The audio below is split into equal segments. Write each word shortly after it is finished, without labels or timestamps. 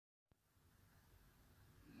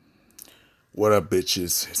What up,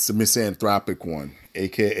 bitches? It's the misanthropic one,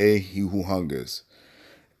 aka He Who Hungers.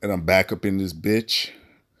 And I'm back up in this bitch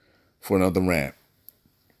for another rant.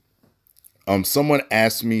 Someone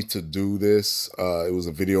asked me to do this. It was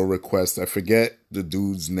a video request. I forget the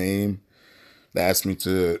dude's name. They asked me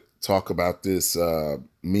to talk about this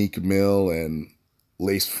Meek Mill and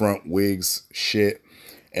lace front wigs shit.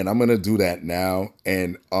 And I'm gonna do that now.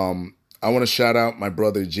 And I want to shout out my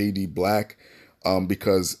brother JD Black.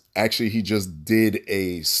 Because actually he just did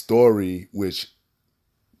a story which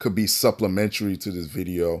could be supplementary to this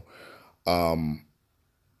video,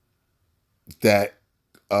 that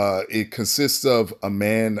it consists of a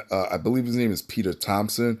man, I believe his name is Peter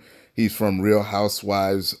Thompson. He's from Real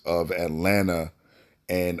Housewives of Atlanta,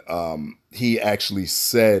 and he actually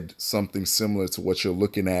said something similar to what you're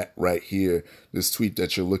looking at right here, this tweet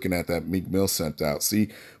that you're looking at that Meek Mill sent out. See,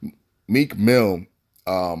 Meek Mill,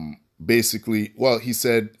 basically, well, he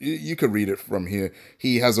said, you could read it from here.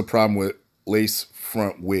 He has a problem with lace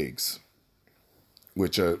front wigs,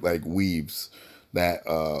 which are like weaves that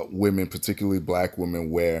women, particularly black women,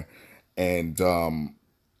 wear. And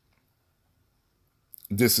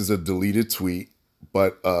this is a deleted tweet,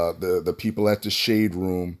 but the people at the Shade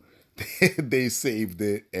Room, they saved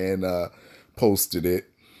it and posted it.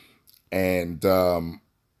 And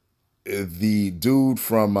the dude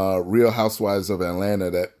from Real Housewives of Atlanta,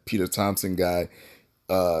 that Peter Thompson guy,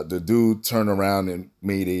 the dude turned around and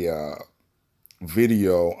made a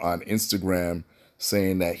video on Instagram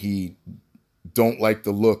saying that he don't like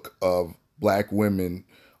the look of black women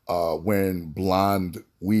wearing blonde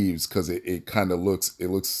weaves because it kind of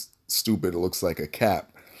looks stupid. It looks like a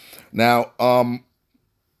cap. Now,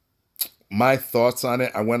 my thoughts on it,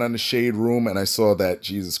 I went on the Shade Room and I saw that,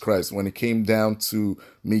 Jesus Christ, when it came down to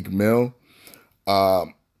Meek Mill,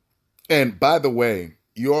 and by the way,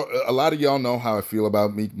 a lot of y'all know how I feel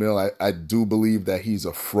about Meek Mill. I do believe that he's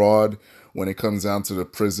a fraud when it comes down to the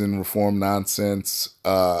prison reform nonsense.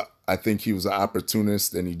 I think he was an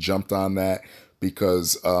opportunist and he jumped on that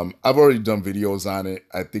because I've already done videos on it.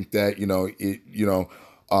 I think that,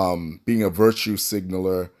 being a virtue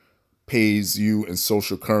signaler pays you in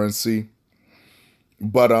social currency.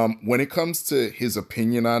 But when it comes to his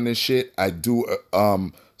opinion on this shit, I do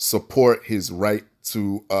support his right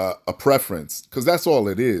to a preference, because that's all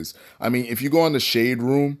it is. I mean, if you go on the Shade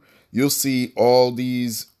Room, you'll see all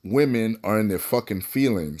these women are in their fucking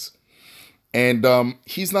feelings. And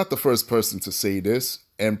he's not the first person to say this,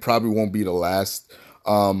 and probably won't be the last.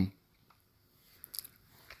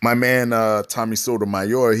 My man, Tommy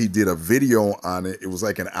Sotomayor, he did a video on it. It was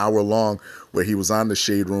like an hour long where he was on the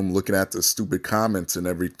Shade Room looking at the stupid comments and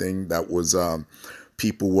everything that was,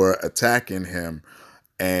 people were attacking him.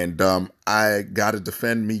 And I got to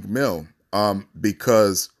defend Meek Mill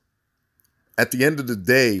because at the end of the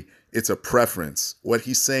day, it's a preference. What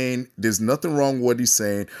he's saying, there's nothing wrong with what he's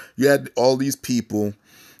saying. You had all these people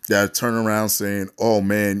that turn around saying, oh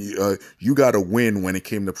man, you got to win when it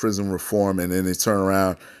came to prison reform. And then they turn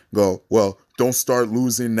around and go, well, don't start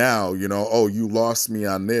losing now. Oh, you lost me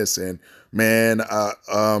on this. And man, I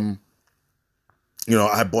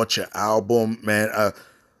bought your album, man.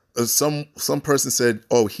 Some person said,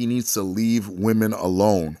 oh, he needs to leave women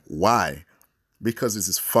alone. Why? Because it's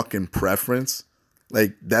his fucking preference.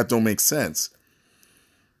 Like, that don't make sense.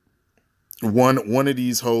 One of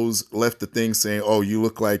these hoes left the thing saying, oh, you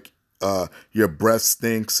look like your breath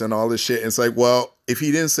stinks and all this shit. And it's like, well, if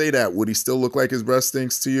he didn't say that, would he still look like his breath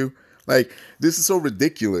stinks to you? Like, this is so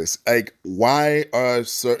ridiculous. Like, why are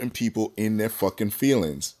certain people in their fucking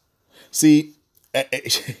feelings? See,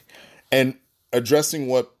 and addressing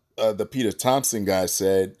what the Peter Thompson guy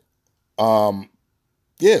said,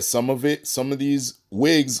 yeah, some of these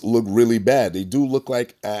wigs look really bad. They do look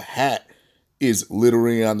like a hat is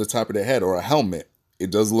literally on the top of their head, or a helmet.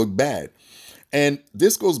 It does look bad. And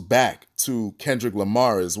this goes back to Kendrick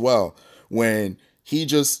Lamar as well, when he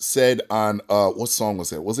just said on, what song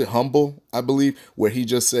was it? Was it Humble, I believe, where he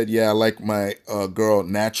just said, yeah, I like my girl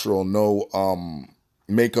natural, no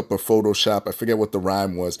makeup or Photoshop. I forget what the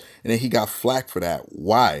rhyme was. And then he got flack for that.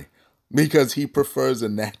 Why? Because he prefers a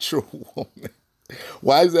natural woman.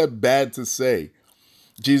 Why is that bad to say?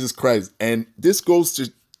 Jesus Christ. And this goes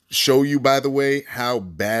to show you, by the way, how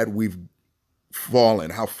bad we've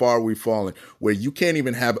fallen, how far we've fallen, where you can't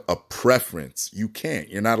even have a preference. You can't.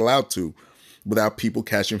 You're not allowed to without people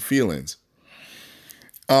catching feelings.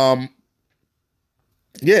 Yeah,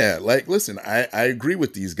 like, listen, I agree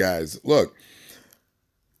with these guys. Look,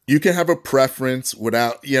 you can have a preference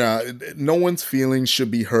without, no one's feelings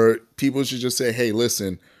should be hurt. People should just say, hey,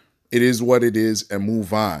 listen, it is what it is and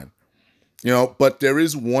move on. You know, but there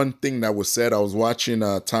is one thing that was said. I was watching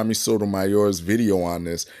Tommy Sotomayor's video on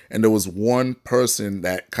this, and there was one person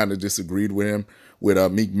that kind of disagreed with him,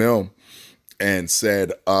 with Meek Mill, and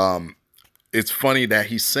said, it's funny that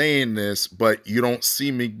he's saying this, but you don't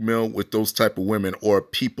see Meek Mill with those type of women, or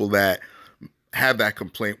people that have that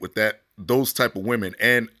complaint with those type of women.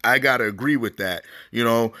 And I gotta agree with that. You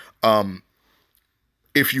know,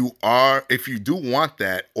 if you do want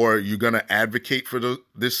that, or you're gonna advocate for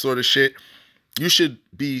this sort of shit, you should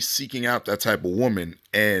be seeking out that type of woman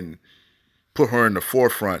and put her in the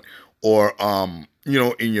forefront, or you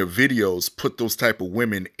know, in your videos, put those type of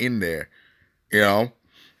women in there, you know.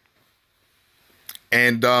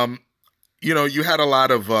 And you know, you had a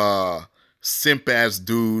lot of simp ass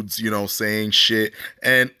dudes, you know, saying shit.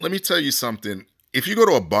 And let me tell you something. If you go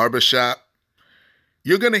to a barbershop,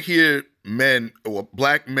 you're gonna hear men, or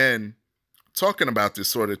black men, talking about this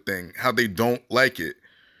sort of thing, how they don't like it.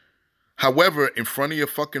 However, in front of your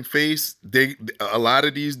fucking face, a lot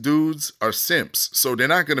of these dudes are simps. So they're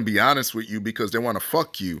not going to be honest with you because they want to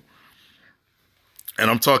fuck you.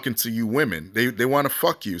 And I'm talking to you women. They want to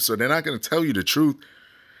fuck you. So they're not going to tell you the truth.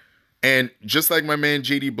 And just like my man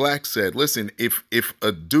JD Black said, listen, if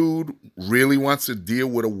a dude really wants to deal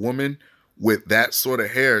with a woman with that sort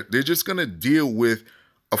of hair, they're just going to deal with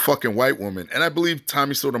a fucking white woman. And I believe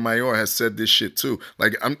Tommy Sotomayor has said this shit too.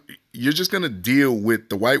 Like, you're just going to deal with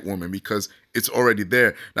the white woman because it's already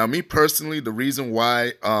there. Now, me personally, the reason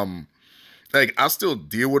why, like, I'll still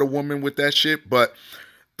deal with a woman with that shit, but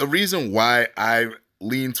the reason why I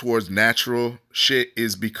lean towards natural shit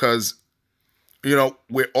is because, you know,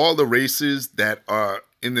 with all the races that are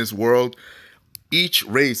in this world, each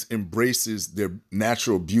race embraces their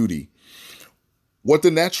natural beauty. What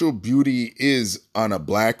the natural beauty is on a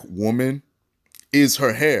black woman is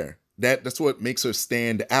her hair. That's what makes her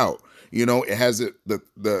stand out. You know, it has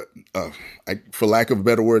for lack of a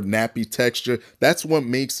better word, nappy texture. That's what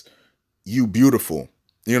makes you beautiful.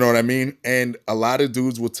 You know what I mean? And a lot of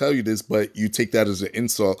dudes will tell you this, but you take that as an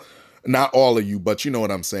insult. Not all of you, but you know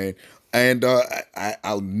what I'm saying. And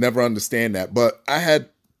I'll never understand that. But I had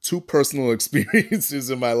two personal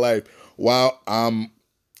experiences in my life while I'm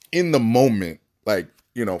in the moment, like,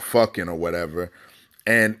 you know, fucking or whatever.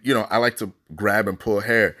 And, you know, I like to grab and pull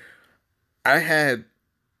hair. I had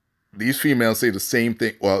these females say the same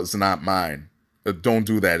thing. Well, it's not mine. Don't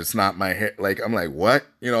do that. It's not my hair. Like, I'm like, what?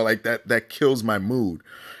 You know, like that kills my mood.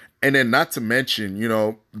 And then not to mention, you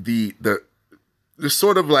know, the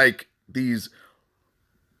sort of like these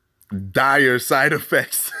dire side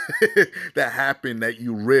effects that happen that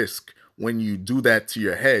you risk when you do that to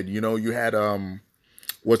your head. You know, you had,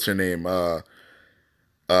 what's her name?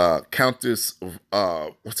 Countess,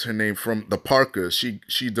 what's her name, from the Parkers.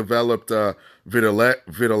 She developed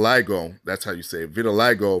vitiligo. That's how you say it,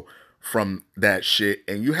 vitiligo, from that shit.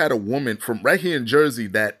 And you had a woman from right here in Jersey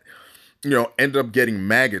that, you know, ended up getting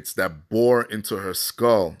maggots that bore into her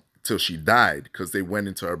skull till she died because they went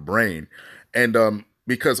into her brain. And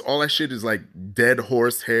because all that shit is like dead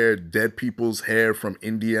horse hair, dead people's hair from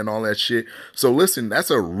India and all that shit. So listen, that's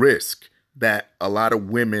a risk that a lot of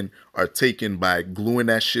women are taking by gluing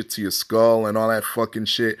that shit to your skull and all that fucking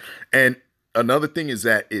shit. And another thing is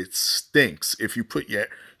that it stinks. If you put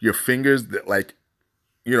your fingers that, like,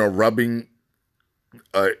 you know, rubbing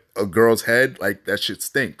a girl's head, like, that shit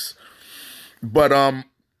stinks. But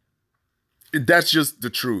that's just the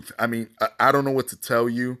truth. I mean, I don't know what to tell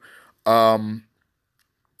you.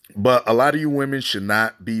 But a lot of you women should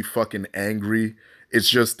not be fucking angry. It's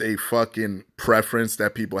just a fucking preference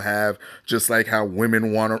that people have. Just like how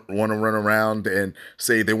women want to run around and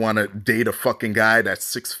say they want to date a fucking guy that's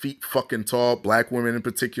 6 feet fucking tall. Black women in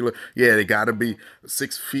particular. Yeah, they got to be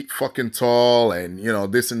 6 feet fucking tall and, you know,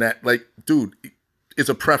 this and that. Like, dude, it's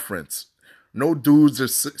a preference. No dudes are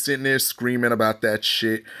sitting there screaming about that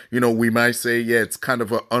shit. You know, we might say, yeah, it's kind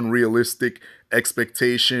of an unrealistic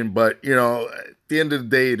expectation, but, you know, at the end of the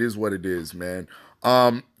day, it is what it is, man.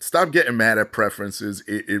 Stop getting mad at preferences.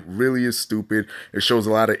 It really is stupid. It shows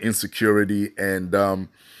a lot of insecurity, and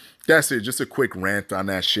that's it. Just a quick rant on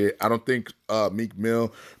that shit. I don't think Meek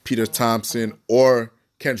Mill, Peter Thompson, or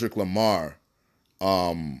Kendrick Lamar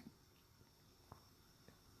are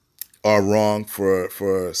wrong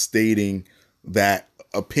for stating that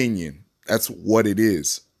opinion. That's what it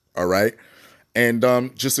is. All right. And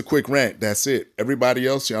just a quick rant. That's it. Everybody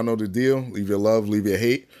else, y'all know the deal. Leave your love, leave your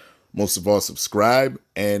hate. Most of all, subscribe.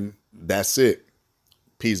 And that's it.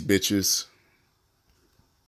 Peace, bitches.